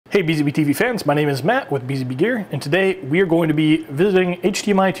Hey BZB TV fans, my name is Matt with BZB Gear, and today we are going to be visiting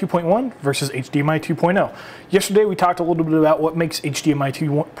HDMI 2.1 versus HDMI 2.0. Yesterday we talked a little bit about what makes HDMI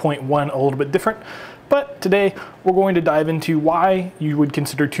 2.1 a little bit different, but today we're going to dive into why you would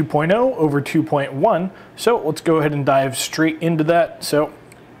consider 2.0 over 2.1. So let's go ahead and dive straight into that. So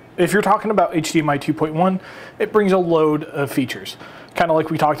if you're talking about HDMI 2.1, it brings a load of features. Kind of like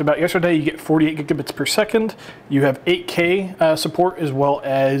we talked about yesterday, you get 48 gigabits per second, you have 8K support as well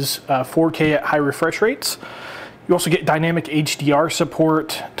as 4K at high refresh rates. You also get dynamic HDR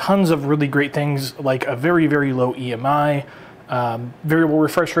support, tons of really great things like a very, very low EMI, variable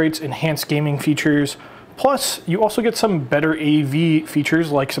refresh rates, enhanced gaming features, plus you also get some better AV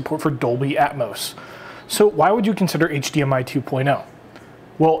features like support for Dolby Atmos. So why would you consider HDMI 2.0?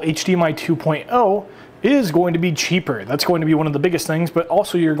 Well, HDMI 2.0 is going to be cheaper. That's going to be one of the biggest things, but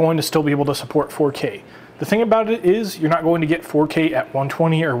also you're going to still be able to support 4K. The thing about it is you're not going to get 4K at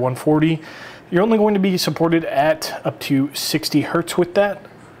 120 or 140. You're only going to be supported at up to 60 hertz with that.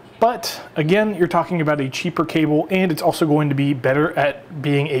 But again, you're talking about a cheaper cable, and it's also going to be better at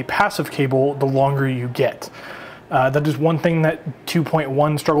being a passive cable the longer you get. That is one thing that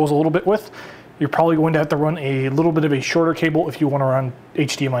 2.1 struggles a little bit with. You're probably going to have to run a little bit of a shorter cable if you want to run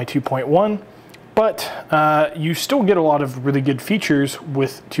HDMI 2.1. But you still get a lot of really good features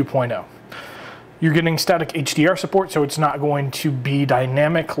with 2.0. You're getting static HDR support, so it's not going to be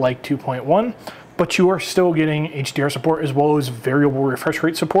dynamic like 2.1, but you are still getting HDR support as well as variable refresh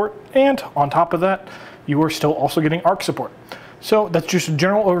rate support, and on top of that, you are still also getting ARC support. So that's just a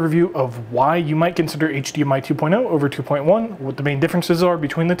general overview of why you might consider HDMI 2.0 over 2.1, what the main differences are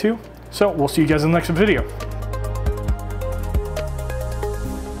between the two. So we'll see you guys in the next video.